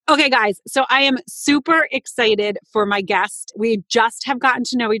Okay, guys. So I am super excited for my guest. We just have gotten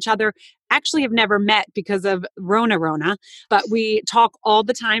to know each other. Actually, have never met because of Rona, but we talk all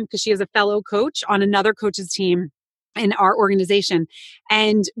the time because she is a fellow coach on another coach's team in our organization.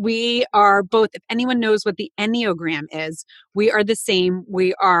 And we are both, if anyone knows what the Enneagram is, we are the same.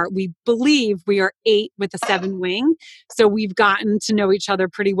 We believe we are 8 with a 7 wing. So we've gotten to know each other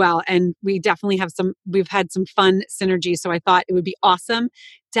pretty well. And we definitely we've had some fun synergy. So I thought it would be awesome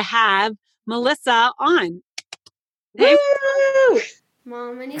to have Melissa on. Hey. Woo!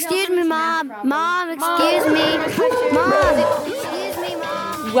 Mom, Excuse me, Mom. Mom, excuse me. Mom, excuse me,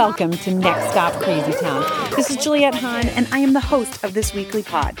 Mom. Welcome to Next Stop Crazy Town. This is Juliette Hahn, and I am the host of this weekly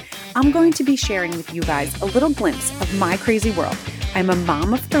pod. I'm going to be sharing with you guys a little glimpse of my crazy world. I'm a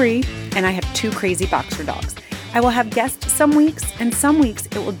mom of 3, and I have 2 crazy boxer dogs. I will have guests some weeks, and some weeks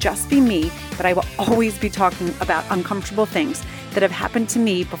it will just be me, but I will always be talking about uncomfortable things that have happened to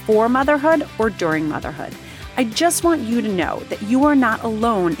me before motherhood or during motherhood. I just want you to know that you are not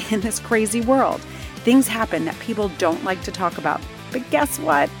alone in this crazy world. Things happen that people don't like to talk about. But guess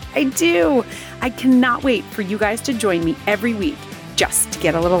what? I do. I cannot wait for you guys to join me every week just to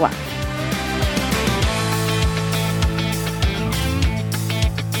get a little laugh.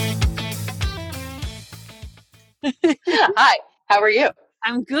 Hi, how are you?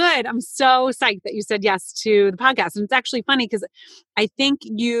 I'm good. I'm so psyched that you said yes to the podcast. And it's actually funny because I think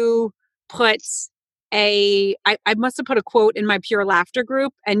you put I must have put a quote in my Pure Laughter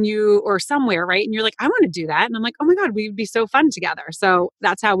group or somewhere, right? And you're like, I want to do that. And I'm like, oh my God, we'd be so fun together. So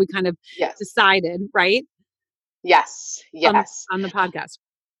that's how we kind of decided, right? Yes. On the podcast.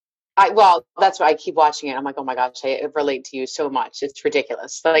 That's why I keep watching it. I'm like, oh my gosh, I relate to you so much. It's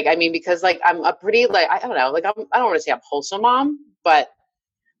ridiculous. Because I'm a pretty, I don't know, I don't want to say I'm wholesome mom, but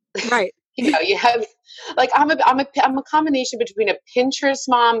right. You have I'm a combination between a Pinterest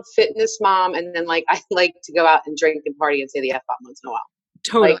mom, fitness mom, and then I like to go out and drink and party and say the F-bomb once in a while.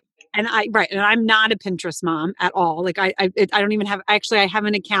 Totally. And I'm not a Pinterest mom at all. I don't even have, actually I have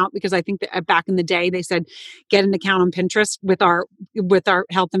an account because I think that back in the day they said get an account on Pinterest with our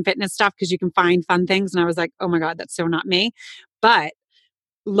health and fitness stuff because you can find fun things. And I was like, oh my God, that's so not me. But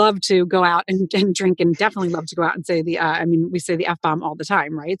love to go out and drink, and definitely love to go out and say we say the F-bomb all the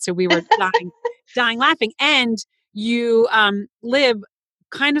time, right? So we were dying laughing. And you live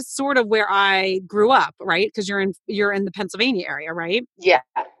kind of sort of where I grew up, right? Because you're in the Pennsylvania area, right? Yeah.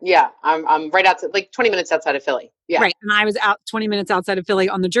 I'm right outside, 20 minutes outside of Philly. Yeah. Right. And I was out 20 minutes outside of Philly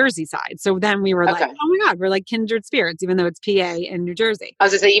on the Jersey side. So then we were like, oh my God, we're like kindred spirits, even though it's PA and New Jersey. I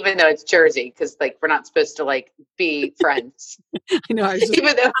was gonna say, even though it's Jersey, because we're not supposed to be friends. I know.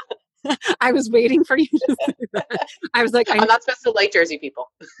 Even though I was waiting for you to say that. I was like, I'm not supposed to like Jersey people.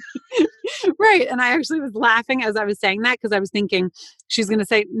 Right. And I actually was laughing as I was saying that because I was thinking she's going to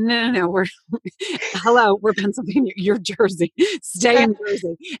say, no, we're Pennsylvania. You're Jersey. Stay in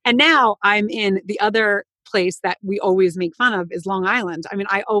Jersey. And now I'm in the other place that we always make fun of is Long Island. I mean,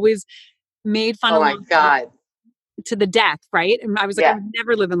 I always made fun of Long Island to the death, right? And I was like, I would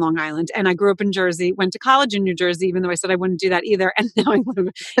never live in Long Island. And I grew up in Jersey, went to college in New Jersey, even though I said I wouldn't do that either. And now I live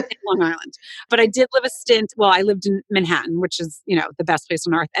in Long Island. But I did live a stint. Well, I lived in Manhattan, which is, the best place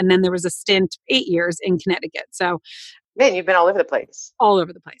on earth. And then there was a stint 8 years in Connecticut. So man, you've been all over the place. All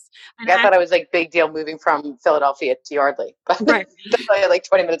over the place. And I thought it was big deal moving from Philadelphia to Yardley, but right. That's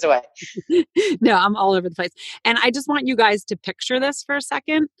 20 minutes away. No, I'm all over the place. And I just want you guys to picture this for a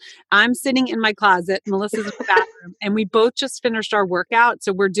second. I'm sitting in my closet, Melissa's in the bathroom, and we both just finished our workout.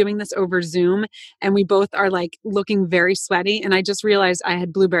 So we're doing this over Zoom, and we both are looking very sweaty. And I just realized I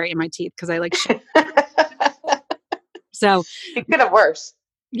had blueberry in my teeth because I So it could have worse.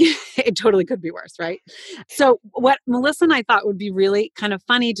 It totally could be worse, right? So what Melissa and I thought would be really kind of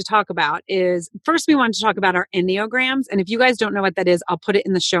funny to talk about is, first we wanted to talk about our Enneagrams. And if you guys don't know what that is, I'll put it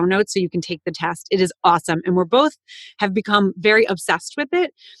in the show notes so you can take the test. It is awesome. And we're both have become very obsessed with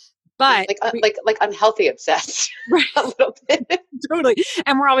it. But unhealthy obsessed. Right. A little bit. Totally.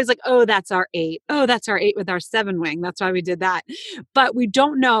 And we're always like, oh, that's our 8. Oh, that's our 8 with our 7 wing. That's why we did that. But we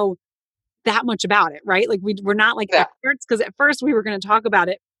don't know that much about it, right? We're not experts, because at first we were going to talk about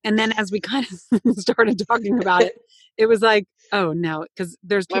it. And then as we kind of started talking about it, it was like, oh no, because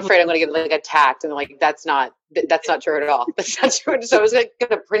there's people. I'm afraid I'm going to get attacked. And that's not true at all. That's not true. So I was going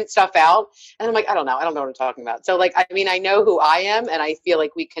to print stuff out, and I'm like, I don't know what I'm talking about. So I know who I am, and I feel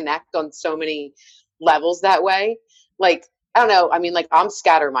like we connect on so many levels that way. I don't know. I mean, I'm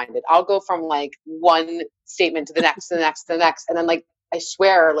scatter-minded. I'll go from one statement to the next, to the next, to the next. And then I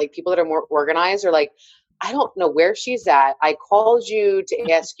swear, people that are more organized are I don't know where she's at. I called you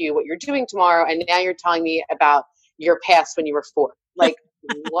to ask you what you're doing tomorrow, and now you're telling me about your past when you were 4.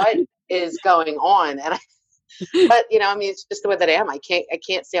 what is going on? But I mean, it's just the way that I am. I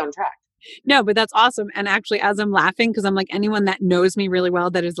can't stay on track. No, but that's awesome. And actually, as I'm laughing, because I'm like, anyone that knows me really well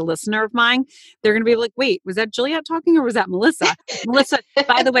that is a listener of mine, they're going to be like, wait, was that Juliet talking or was that Melissa? Melissa,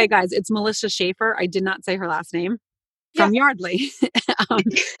 by the way, guys, it's Melissa Schaefer. I did not say her last name from Yardley. um,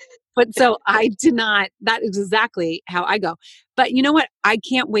 but so I did not, that is exactly how I go. But you know what? I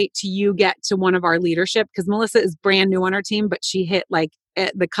can't wait till you get to one of our leadership, because Melissa is brand new on our team, but she hit like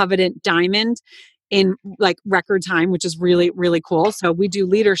the coveted diamond in like record time, which is really, really cool. So we do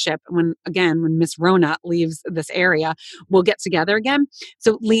leadership when Miss Rona leaves this area, we'll get together again.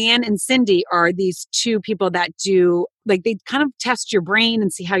 So Leanne and Cindy are these two people that do, like, they kind of test your brain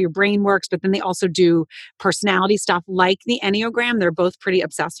and see how your brain works, but then they also do personality stuff like the Enneagram. They're both pretty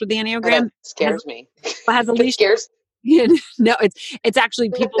obsessed with the Enneagram. That scares me. Has Alicia, It scares. No, it's actually,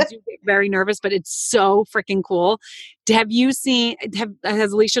 people do get very nervous, but it's so freaking cool. Have you seen,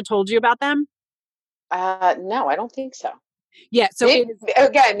 has Alicia told you about them? No, I don't think so. Yeah. So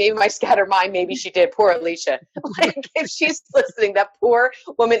again, maybe my scattered mind, maybe she did. Poor Alicia. Like, if she's listening, that poor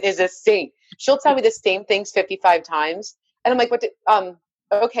woman is a saint. She'll tell me the same things 55 times. And I'm like,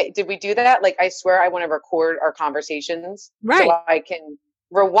 okay, did we do that? Like, I swear I want to record our conversations right, so I can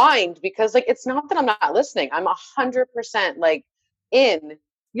rewind, because like, it's not that I'm not listening. I'm 100% like in,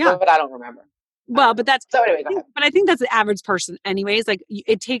 but I don't remember. Well, but that's, so anyway, go ahead. But I think that's the average person anyways. Like,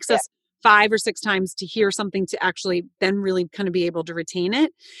 it takes us 5 or 6 times to hear something to actually then really kind of be able to retain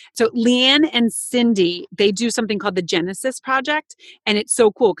it. So Leanne and Cindy, they do something called the Genesis Project. And it's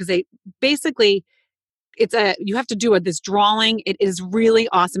so cool because they basically, you have to do this drawing. It is really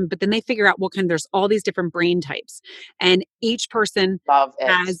awesome. But then they figure out there's all these different brain types. And each person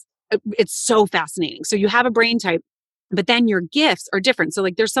it's so fascinating. So you have a brain type, but then your gifts are different. So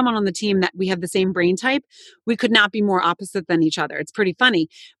like, there's someone on the team that we have the same brain type. We could not be more opposite than each other. It's pretty funny,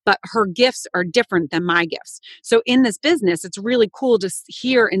 but her gifts are different than my gifts. So in this business, it's really cool to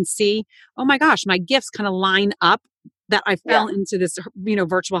hear and see, oh my gosh, my gifts kind of line up, that I fell into this,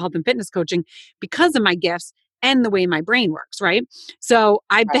 virtual health and fitness coaching because of my gifts and the way my brain works. Right. So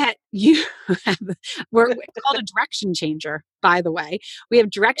I bet you have, it's called a direction changer, by the way. We have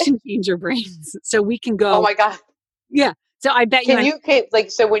direction changer brains. So we can go. Oh my God. Yeah. So I bet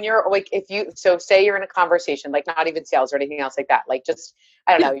so when you're like, say you're in a conversation, like not even sales or anything else like that, like just,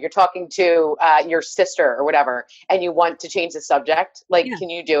 I don't know, you're talking to your sister or whatever, and you want to change the subject, like, can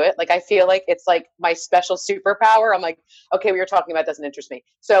you do it? Like, I feel like it's like my special superpower. I'm like, okay, what you're talking about doesn't interest me,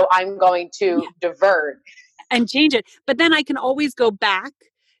 so I'm going to divert and change it. But then I can always go back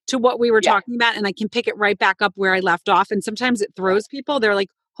to what we were talking about, and I can pick it right back up where I left off. And sometimes it throws people. They're like,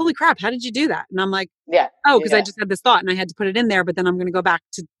 holy crap, how did you do that? And I'm like, because I just had this thought and I had to put it in there, but then I'm going to go back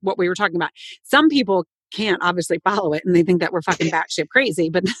to what we were talking about. Some people can't obviously follow it and they think that we're fucking batshit crazy,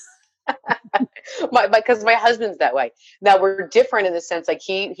 but because my husband's that way. Now we're different in the sense, like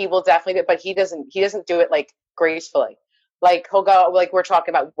he will definitely, but he doesn't do it like gracefully. Like he'll go, like we're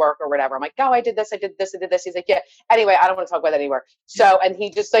talking about work or whatever. I'm like, oh, I did this, I did this, I did this. He's like, yeah. Anyway, I don't want to talk about that anymore. So, and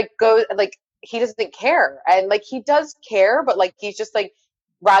he just like goes, like, he doesn't care. And like, he does care, but like, he's just like,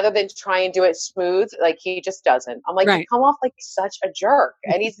 rather than try and do it smooth, like he just doesn't. I'm like, you come off like such a jerk.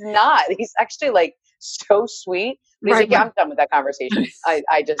 And he's not. He's actually like so sweet. But he's like, I'm done with that conversation.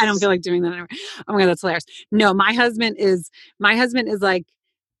 I don't feel like doing that anymore. Oh my God, that's hilarious. No, my husband is like,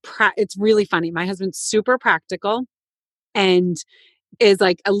 it's really funny. My husband's super practical and is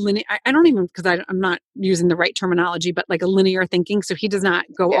like a linear, I don't even, because I'm not using the right terminology, but like a linear thinking. So he does not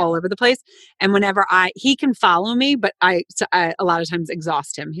go all over the place. And whenever he can follow me, but I a lot of times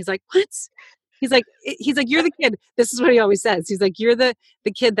exhaust him. He's like, what? He's like, you're the kid. This is what he always says. He's like, you're the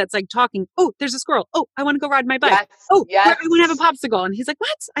kid that's like talking. Oh, there's a squirrel. Oh, I want to go ride my bike. I want to have a popsicle. And he's like,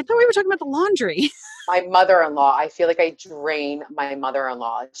 what? I thought we were talking about the laundry. My mother-in-law, I feel like I drain my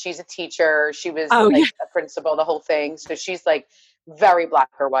mother-in-law. She's a teacher. She was a principal, the whole thing. So she's like very black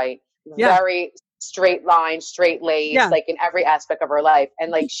or white, very straight line, straight lace, like in every aspect of her life.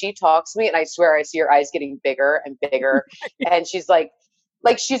 And like, she talks to me and I swear I see her eyes getting bigger and bigger. And she's like,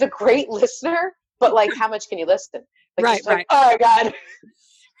 she's a great listener, but like, how much can you listen? Like, she's like, oh my God.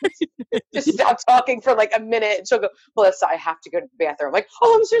 Just stop talking for like a minute. And she'll go, Melissa, I have to go to the bathroom. I'm like,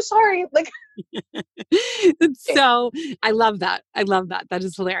 oh, I'm so sorry. Like, so I love that. That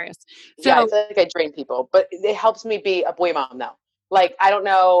is hilarious. So I feel like I drain people, but it helps me be a boy mom though. Like, I don't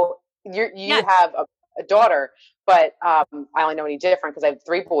know, you have a daughter, but I only know any different because I have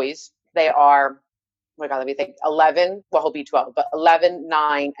 3 boys. They are, oh my God, let me think, 11, well, he'll be 12, but 11,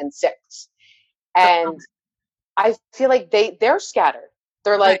 9, and 6. And I feel like they're scattered.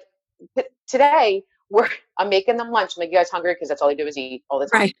 They're like, today I'm making them lunch. I'm like, you guys hungry? Because that's all they do is eat all the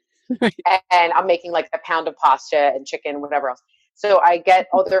time. Right. Right. And I'm making like a pound of pasta and chicken, whatever else. So I get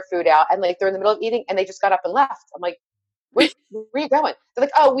all their food out, and like they're in the middle of eating, and they just got up and left. I'm like, where are you going? They're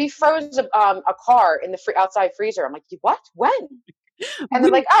like, oh, we froze a car in the outside freezer. I'm like, what? When? And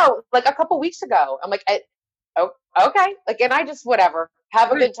they're like, oh, like a couple weeks ago. I'm like, oh, okay. Like, and I just, whatever,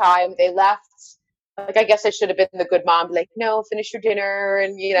 have a good time. They left. Like, I guess I should have been the good mom, like, no, finish your dinner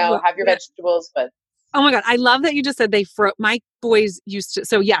and, have your vegetables. But oh my God. I love that you just said my boys used to.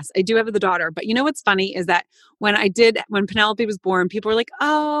 So yes, I do have the daughter, but you know, what's funny is that when Penelope was born, people were like,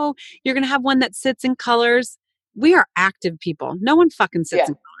 oh, you're going to have one that sits in colors. We are active people. No one fucking sits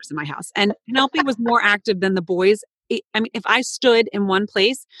in colors in my house. And Penelope was more active than the boys. I mean, if I stood in one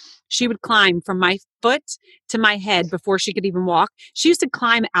place, she would climb from my foot to my head before she could even walk. She used to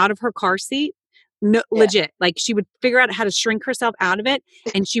climb out of her car seat. No, legit. Like she would figure out how to shrink herself out of it,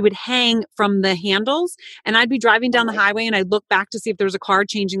 and she would hang from the handles, and I'd be driving down the highway and I'd look back to see if there was a car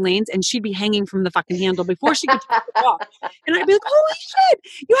changing lanes, and she'd be hanging from the fucking handle before she could walk. And I'd be like, holy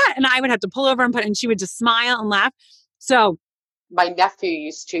shit. And I would have to pull over and she would just smile and laugh. So my nephew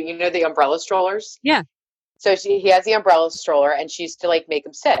used to, the umbrella strollers. Yeah. So he has the umbrella stroller, and she used to like make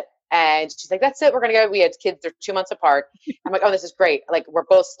him sit. And she's like, that's it. We're going to go. We had kids. They're 2 months apart. I'm like, oh, this is great. Like, we're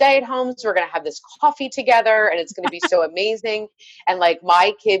both stay-at-homes. We're going to have this coffee together, and it's going to be so amazing. And, like,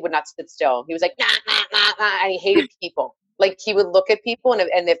 my kid would not sit still. He was like, nah, nah, nah, nah, and he hated people. Like, he would look at people, and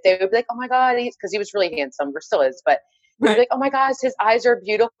if they would be like, oh, my God, because he was really handsome, or still is, but he would be like, oh, my God, his eyes are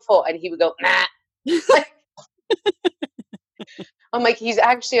beautiful. And he would go, nah. I'm like, he's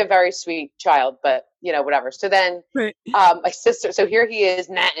actually a very sweet child, but whatever. So then my sister, so here he is,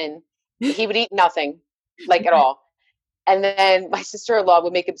 natting. He would eat nothing, like at all. And then my sister-in-law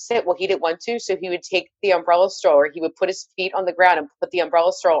would make him sit. Well, he didn't want to. So he would take the umbrella stroller. He would put his feet on the ground and put the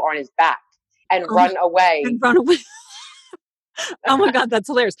umbrella stroller on his back and run away. And run away. Oh my God, that's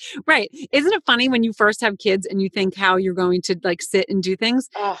hilarious. Right. Isn't it funny when you first have kids and you think how you're going to like sit and do things?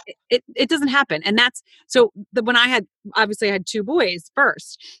 It doesn't happen. And that's when I had 2 boys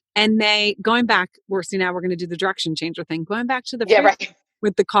first, and going back, now we're going to do the direction changer thing. Going back to the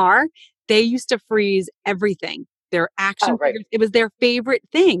with the car, they used to freeze everything. Their action figures, it was their favorite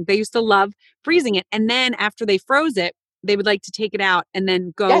thing. They used to love freezing it. And then after they froze it, they would like to take it out and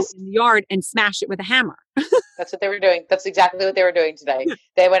then go in the yard and smash it with a hammer. That's what they were doing. That's exactly what they were doing today.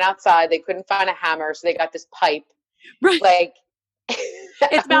 They went outside. They couldn't find a hammer, so they got this pipe. Right. Like,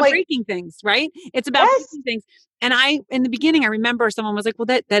 it's about breaking things, right? It's about breaking things. And in the beginning, I remember someone was like, well,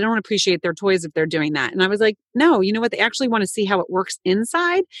 they don't appreciate their toys if they're doing that. And I was like, no, you know what? They actually want to see how it works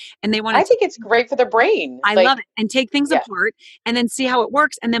inside. And they want to. I think it's great for the brain. I love it. And take things apart and then see how it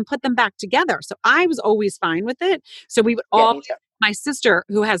works and then put them back together. So I was always fine with it. So we would my sister,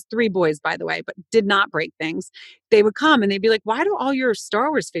 who has 3 boys, by the way, but did not break things, they would come and they'd be like, why do all your Star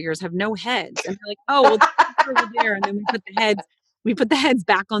Wars figures have no heads? And they're like, oh, well, that's over there. And then we put the heads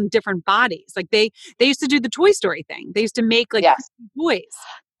back on different bodies. Like they used to do the Toy Story thing. They used to make like toys.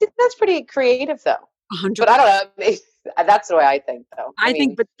 That's pretty creative though. 100%. But I don't know. That's the way I think though. I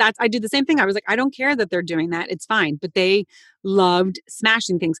do the same thing. I was like, I don't care that they're doing that. It's fine. But they loved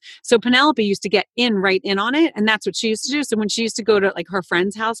smashing things. So Penelope used to get right in on it. And that's what she used to do. So when she used to go to like her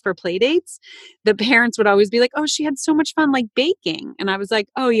friend's house for play dates, the parents would always be like, oh, she had so much fun like baking. And I was like,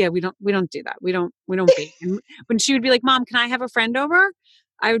 oh yeah, we don't do that. We don't bake. And when she would be like, Mom, can I have a friend over?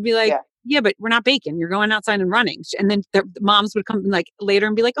 I would be like, yeah, but we're not baking. You're going outside and running. And then the moms would come like later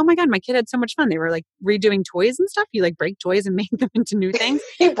and be like, oh my God, my kid had so much fun. They were like redoing toys and stuff. You like break toys and make them into new things.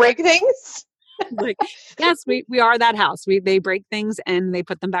 You break things? Like, yes, we are that house. They break things and they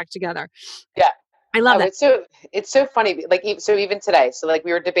put them back together. Yeah. I love that. It's so funny. Like, so even today, so like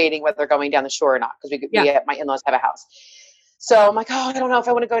we were debating whether going down the shore or not, because my in-laws have a house. So I'm like, oh, I don't know if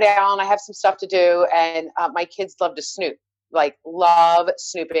I want to go down. I have some stuff to do. And my kids love to snoop. Like love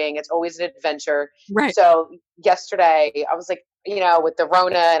snooping. It's always an adventure. Right. So yesterday I was like, with the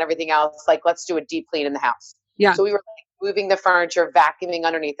Rona and everything else, like let's do a deep clean in the house. Yeah. So we were like moving the furniture, vacuuming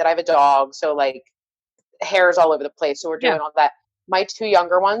underneath it. I have a dog. So like hairs all over the place. So we're doing all that. My 2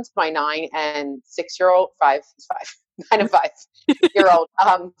 younger ones, my 9 and 6-year-old, 9 and 5-year-old,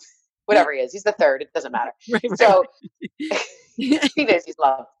 whatever he is, he's the 3rd. It doesn't matter. Right. So he knows he's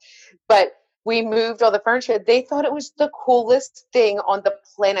loved, but we moved all the furniture. They thought it was the coolest thing on the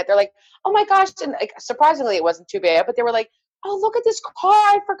planet. They're like, oh my gosh. And like, surprisingly, it wasn't too bad, but they were like, oh, look at this car.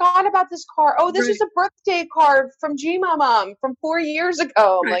 I forgot about this car. Oh, this is a birthday card from G-Mom from 4 years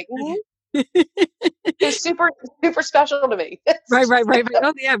ago. I'm like, It was super, super special to me. It's Right, just right, right, like, right.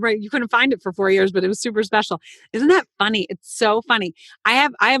 Oh, yeah, right. You couldn't find it for 4 years, but it was super special. Isn't that funny? It's so funny. I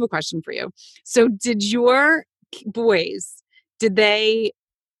have a question for you. So, did your boys, did they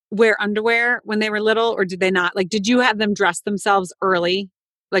wear underwear when they were little, or did they not? Like, did you have them dress themselves early,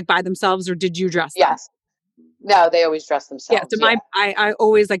 like by themselves, or did you dress them? yes. No, they always dress Yeah. themselves. So Yeah. I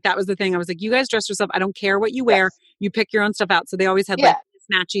always like that was the thing. I was like, you guys dress yourself. I don't care what you wear. Yes. You pick your own stuff out. So they always had like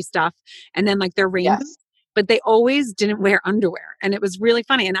Yeah. snatchy stuff, and then like their rain boots, Yes. but they always didn't wear underwear, and it was really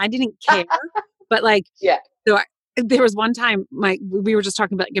funny. And I didn't care, but like Yeah. so there was one time we were just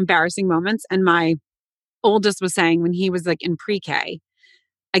talking about like embarrassing moments, and my oldest was saying when he was like in pre-K,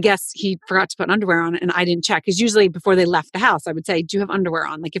 I guess he forgot to put underwear on and I didn't check. Because usually before they left the house, I would say, do you have underwear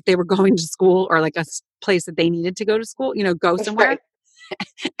on? Like if they were going to school or like a place that they needed to go to school, go somewhere. Right.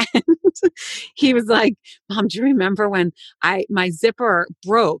 And he was like, Mom, do you remember when my zipper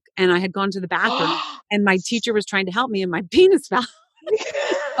broke and I had gone to the bathroom and my teacher was trying to help me and my penis fell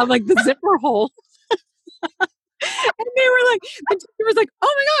of like the zipper hole. And they were like, the teacher was like,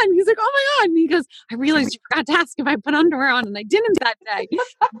 oh my God. And he's like, oh my God. And he goes, I realized you forgot to ask if I put underwear on and I didn't that day.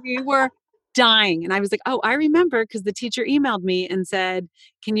 We were dying. And I was like, oh, I remember because the teacher emailed me and said,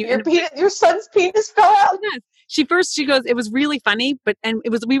 can you, Your son's penis fell out. yes. She goes, it was really funny,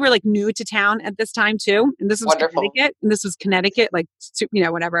 we were like new to town at this time too. And this was Wonderful. Connecticut, like,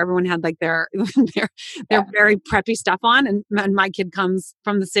 whatever. Everyone had like their Yeah. very preppy stuff on. And my kid comes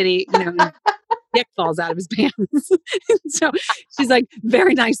from the city, and dick falls out of his pants. So she's like,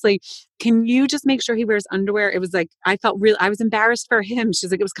 very nicely, can you just make sure he wears underwear? It was like, I was embarrassed for him.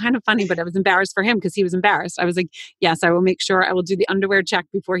 She's like, it was kind of funny, but I was embarrassed for him because he was embarrassed. I was like, yes, I will make sure I will do the underwear check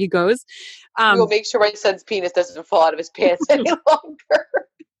before he goes. We will make sure my son's penis doesn't fall out of his pants any longer.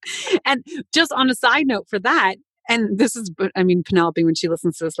 And just on a side note for that, and this is, Penelope, when she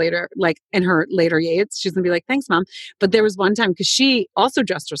listens to this later, like in her later years, she's gonna be like, thanks, Mom. But there was one time because she also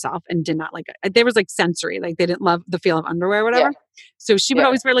dressed herself and did not like it. There was like sensory, like they didn't love the feel of underwear or whatever. Yeah. So she would Yeah.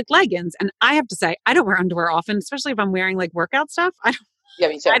 always wear like leggings. And I have to say, I don't wear underwear often, especially if I'm wearing like workout stuff. Yeah,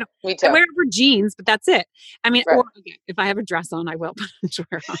 me too. Me too. I wear it for jeans, but that's it. Right. Or if I have a dress on, I will put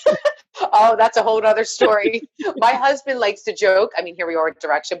underwear on. Oh, that's a whole other story. My husband likes to joke. Here we are at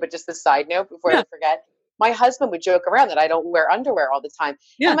direction, but just a side note before I forget. My husband would joke around that I don't wear underwear all the time.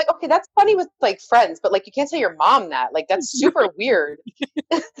 Yeah. And I'm like, okay, that's funny with like friends, but like you can't tell your mom that. Like that's super weird.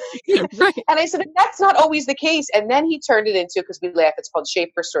 Right. And I said, that's not always the case. And then he turned it into, because we laugh, it's called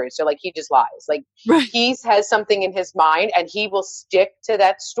Schaefer stories. So like he just lies. Like he has something in his mind and he will stick to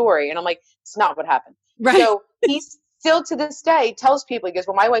that story. And I'm like, it's not what happened. Right. So he's still to this day tells people, he goes,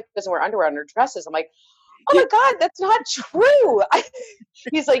 well, my wife doesn't wear underwear on her dresses. I'm like, oh my God, that's not true.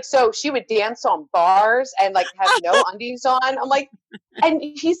 He's like, so she would dance on bars and like have no undies on. I'm like, and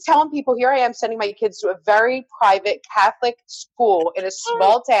he's telling people, here I am sending my kids to a very private Catholic school in a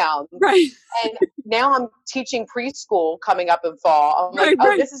small town. Right. And now I'm teaching preschool coming up in fall. I'm like,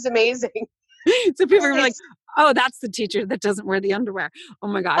 oh, this is amazing. So people are like, oh, that's the teacher that doesn't wear the underwear. Oh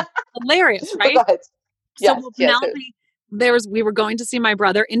my God. Hilarious, right? Yes, so Penelope, we were going to see my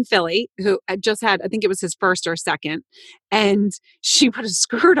brother in Philly, who had just had, I think it was his first or second, and she put a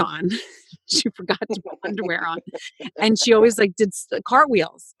skirt on. She forgot to put underwear on, and she always like did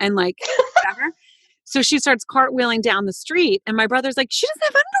cartwheels and like whatever. So she starts cartwheeling down the street, and my brother's like, she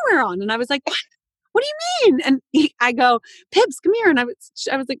doesn't have underwear on, and I was like, what do you mean? And I go, Pibbs, come here, and I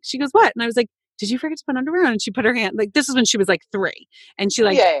was like, she goes, what? And I was like, did you forget to put underwear on? And she put her hand, like, this is when she was like 3 and she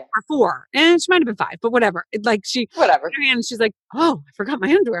like, or 4 and she might've been 5, but whatever. She put her hand and she's like, oh, I forgot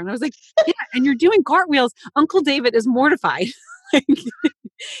my underwear. And I was like, yeah. And you're doing cartwheels. Uncle David is mortified.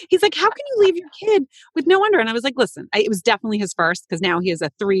 He's like, how can you leave your kid with no underwear? And I was like, listen, it was definitely his first because now he has a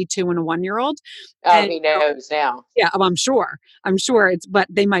 3, 2, and a 1-year-old. Oh, and he knows now. Yeah, I'm sure but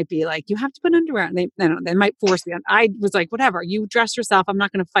they might be like, you have to put underwear on. They might force me on. I was like, whatever, you dress yourself. I'm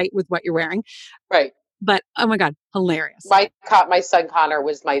not going to fight with what you're wearing. Right. But oh my God, hilarious. My son Connor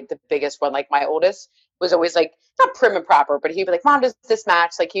was the biggest one. Like my oldest was always like, not prim and proper, but he'd be like, Mom, does this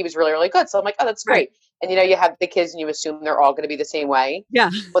match? Like he was really, really good. So I'm like, oh, that's great. Right. And you have the kids and you assume they're all going to be the same way. Yeah.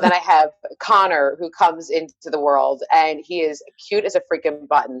 Well, then I have Connor who comes into the world and he is cute as a freaking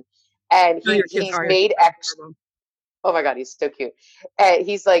button. And he's made extra. Oh my God, he's so cute. And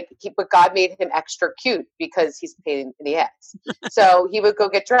he's like, but God made him extra cute because he's a pain in the ass. So he would go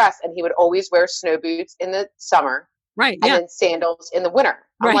get dressed and he would always wear snow boots in the summer. Right. And then sandals in the winter.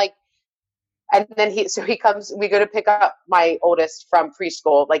 I'm like, and then he comes, we go to pick up my oldest from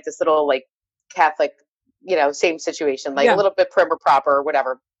preschool, like this little like Catholic, same situation, like a little bit prim or proper or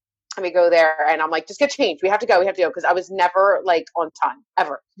whatever. And we go there and I'm like, just get changed. We have to go. Because I was never like on time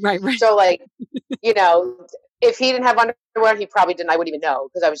ever. Right. So like, if he didn't have underwear, he probably didn't. I wouldn't even know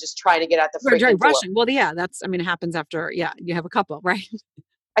because I was just trying to get out the freaking door. Rushing. Well, yeah, it happens after, you have a couple, right?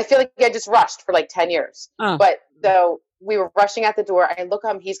 I feel like I just rushed for like 10 years. Oh. But so we were rushing out the door. I look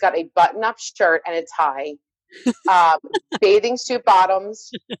at him. He's got a button-up shirt and a tie, bathing suit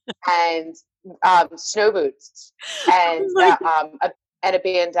bottoms, and snow boots, and a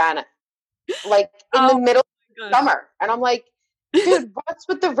bandana, like in the middle of summer. And I'm like, dude, what's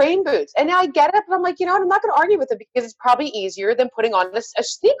with the rain boots? And now I get it, but I'm like, you know what? I'm not going to argue with it because it's probably easier than putting on a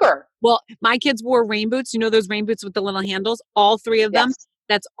sneaker. Well, my kids wore rain boots. You know those rain boots with the little handles? All three of them. Yes.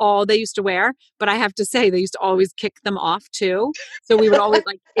 That's all they used to wear. But I have to say, they used to always kick them off too. So we would always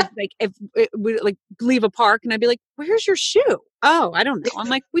if we leave a park, and I'd be like, "Where's your shoe?" Oh, I don't know. I'm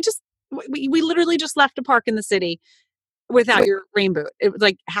like, we literally just left a park in the city without your rain boot. It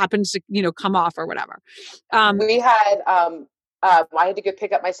like happened to come off or whatever. We had I had to go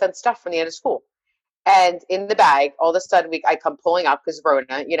pick up my son's stuff from the end of school. And in the bag, all of a sudden I come pulling up because Rona,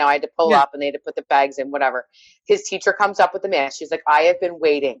 I had to pull up and they had to put the bags in, whatever. His teacher comes up with the mask. She's like, I have been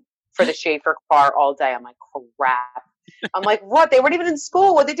waiting for the Schaefer car all day. I'm like, crap. I'm like, what? They weren't even in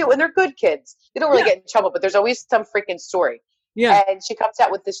school. What'd they do? And they're good kids. They don't really get in trouble, but there's always some freaking story. Yeah. And she comes out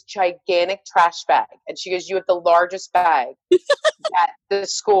with this gigantic trash bag. And she goes, you have the largest bag that the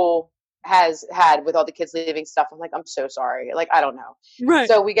school has had with all the kids leaving stuff. I'm like, I'm so sorry. Like, I don't know. Right.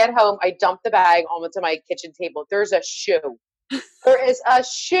 So we get home. I dump the bag onto my kitchen table. There's a shoe. There is a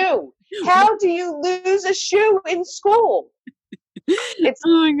shoe. How do you lose a shoe in school? Oh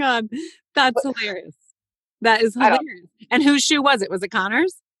my God. That's hilarious. That is hilarious. And whose shoe was it? Was it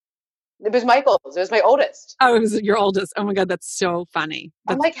Connor's? It was Michael's. It was my oldest. Oh, it was your oldest. Oh my God. That's so funny.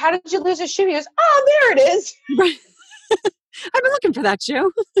 I'm like, how did you lose a shoe? He goes, oh, there it is. Right. I've been looking for that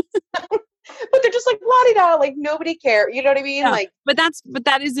shoe. But they're just like la-di-da, like nobody cares. You know what I mean? Yeah. Like, but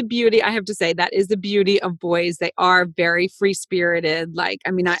that is a beauty. I have to say that is the beauty of boys. They are very free spirited. Like,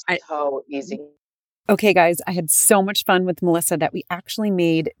 I mean, so easy. Okay, guys, I had so much fun with Melissa that we actually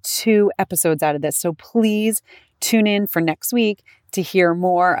made 2 episodes out of this. So please tune in for next week to hear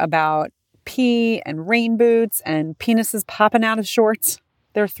more about pee and rain boots and penises popping out of shorts.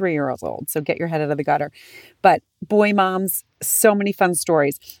 They're 3 years old, so get your head out of the gutter. But boy moms, so many fun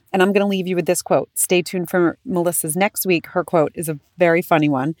stories. And I'm going to leave you with this quote. Stay tuned for Melissa's next week. Her quote is a very funny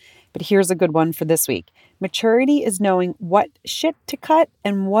one, but here's a good one for this week. Maturity is knowing what shit to cut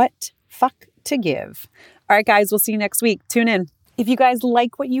and what fuck to give. All right, guys, we'll see you next week. Tune in. If you guys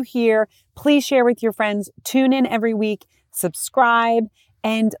like what you hear, please share with your friends. Tune in every week, subscribe,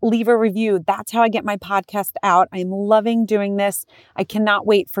 and leave a review. That's how I get my podcast out. I'm loving doing this. I cannot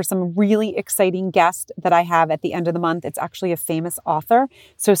wait for some really exciting guest that I have at the end of the month. It's actually a famous author.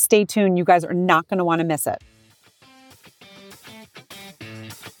 So stay tuned. You guys are not going to want to miss it.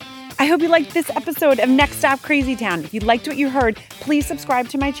 I hope you liked this episode of Next Stop Crazy Town. If you liked what you heard, please subscribe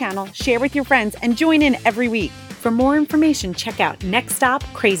to my channel, share with your friends, and join in every week. For more information, check out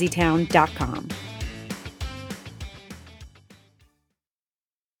nextstopcrazytown.com.